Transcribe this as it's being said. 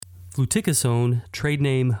Fluticasone, trade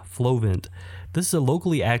name Flovent. This is a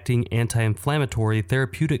locally acting anti-inflammatory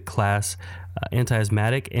therapeutic class,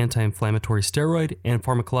 anti-asthmatic, anti-inflammatory steroid, and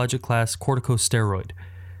pharmacologic class corticosteroid.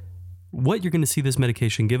 What you're going to see this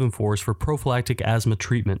medication given for is for prophylactic asthma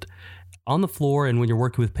treatment. On the floor and when you're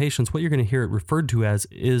working with patients, what you're going to hear it referred to as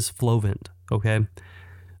is Flovent, okay?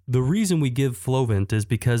 The reason we give Flovent is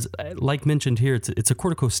because, like mentioned here, it's a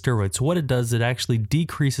corticosteroid. So what it does, it actually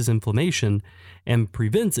decreases inflammation and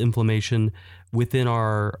prevents inflammation within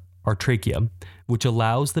our trachea, which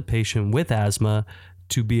allows the patient with asthma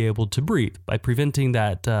to be able to breathe. By preventing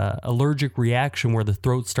that allergic reaction where the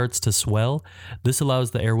throat starts to swell, this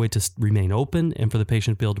allows the airway to remain open and for the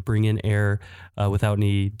patient to be able to bring in air without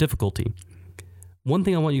any difficulty. One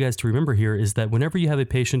thing I want you guys to remember here is that whenever you have a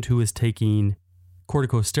patient who is taking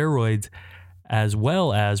corticosteroids as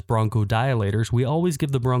well as bronchodilators, we always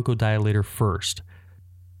give the bronchodilator first.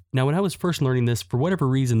 Now, when I was first learning this, for whatever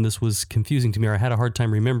reason, this was confusing to me, or I had a hard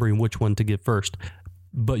time remembering which one to give first.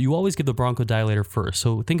 But you always give the bronchodilator first.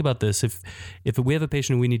 So think about this. If we have a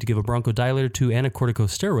patient we need to give a bronchodilator to and a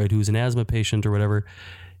corticosteroid who's an asthma patient or whatever,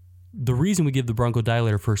 the reason we give the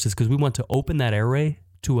bronchodilator first is because we want to open that airway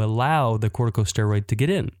to allow the corticosteroid to get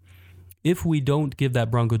in. If we don't give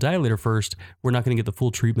that bronchodilator first, we're not going to get the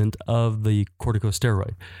full treatment of the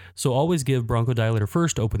corticosteroid. So always give bronchodilator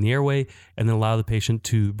first, open the airway, and then allow the patient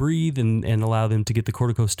to breathe and allow them to get the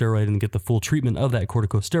corticosteroid and get the full treatment of that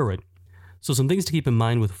corticosteroid. So some things to keep in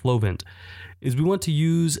mind with Flovent is we want to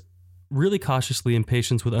use really cautiously in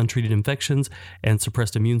patients with untreated infections and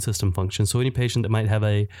suppressed immune system function. So any patient that might have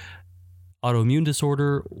a autoimmune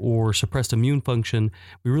disorder or suppressed immune function,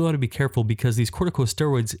 we really want to be careful because these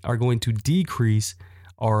corticosteroids are going to decrease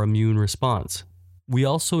our immune response. We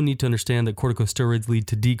also need to understand that corticosteroids lead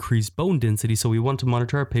to decreased bone density, so we want to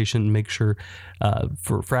monitor our patient and make sure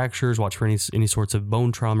for fractures, watch for any sorts of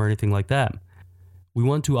bone trauma or anything like that. We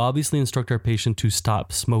want to obviously instruct our patient to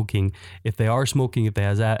stop smoking. If they are smoking, if they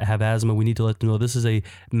have asthma, we need to let them know this is a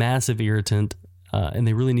massive irritant and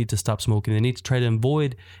they really need to stop smoking. They need to try to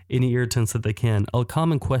avoid any irritants that they can. A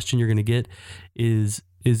common question you're going to get is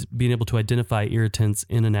being able to identify irritants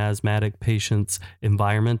in an asthmatic patient's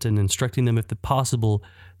environment and instructing them, if possible,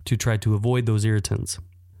 to try to avoid those irritants.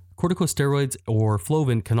 Corticosteroids or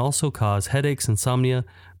Flovent can also cause headaches, insomnia,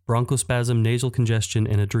 bronchospasm, nasal congestion,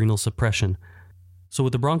 and adrenal suppression. So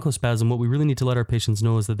with the bronchospasm, what we really need to let our patients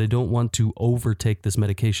know is that they don't want to overtake this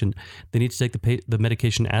medication. They need to take the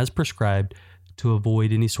medication as prescribed to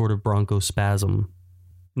avoid any sort of bronchospasm.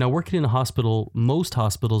 Now, working in a hospital, most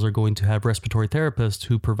hospitals are going to have respiratory therapists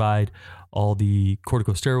who provide all the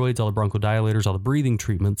corticosteroids, all the bronchodilators, all the breathing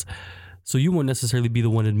treatments. So you won't necessarily be the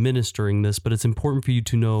one administering this, but it's important for you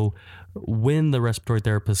to know when the respiratory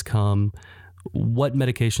therapists come, what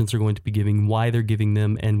medications they're going to be giving, why they're giving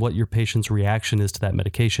them, and what your patient's reaction is to that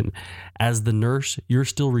medication. As the nurse, you're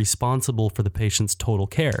still responsible for the patient's total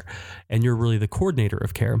care, and you're really the coordinator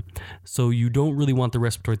of care. So you don't really want the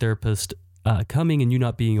respiratory therapist coming and you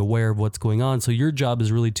not being aware of what's going on. So your job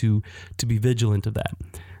is really to be vigilant of that.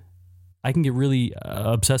 I can get really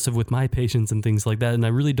obsessive with my patients and things like that, and I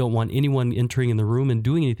really don't want anyone entering in the room and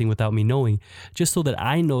doing anything without me knowing, just so that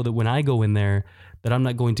I know that when I go in there, that I'm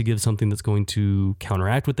not going to give something that's going to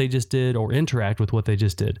counteract what they just did or interact with what they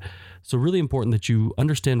just did. So really important that you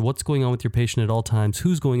understand what's going on with your patient at all times,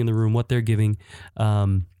 who's going in the room, what they're giving,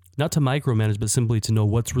 not to micromanage, but simply to know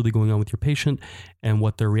what's really going on with your patient and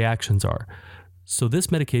what their reactions are. So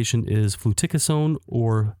this medication is Fluticasone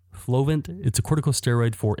or Flovent. It's a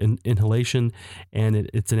corticosteroid for inhalation, and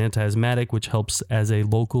it's an anti-asthmatic, which helps as a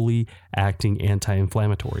locally acting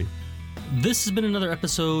anti-inflammatory. This has been another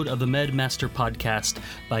episode of the MedMaster Podcast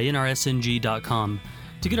by nrsng.com.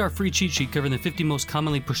 To get our free cheat sheet covering the 50 most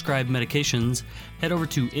commonly prescribed medications, head over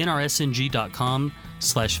to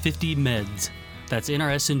nrsng.com/50meds. That's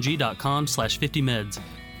nrsng.com/50meds.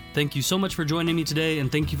 Thank you so much for joining me today, and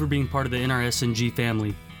thank you for being part of the NRSNG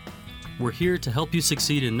family. We're here to help you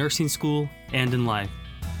succeed in nursing school and in life.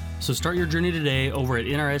 So start your journey today over at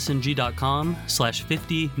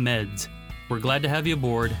nrsng.com/50meds. We're glad to have you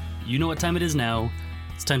aboard. You know what time it is now.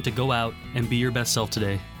 It's time to go out and be your best self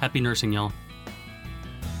today. Happy nursing, y'all.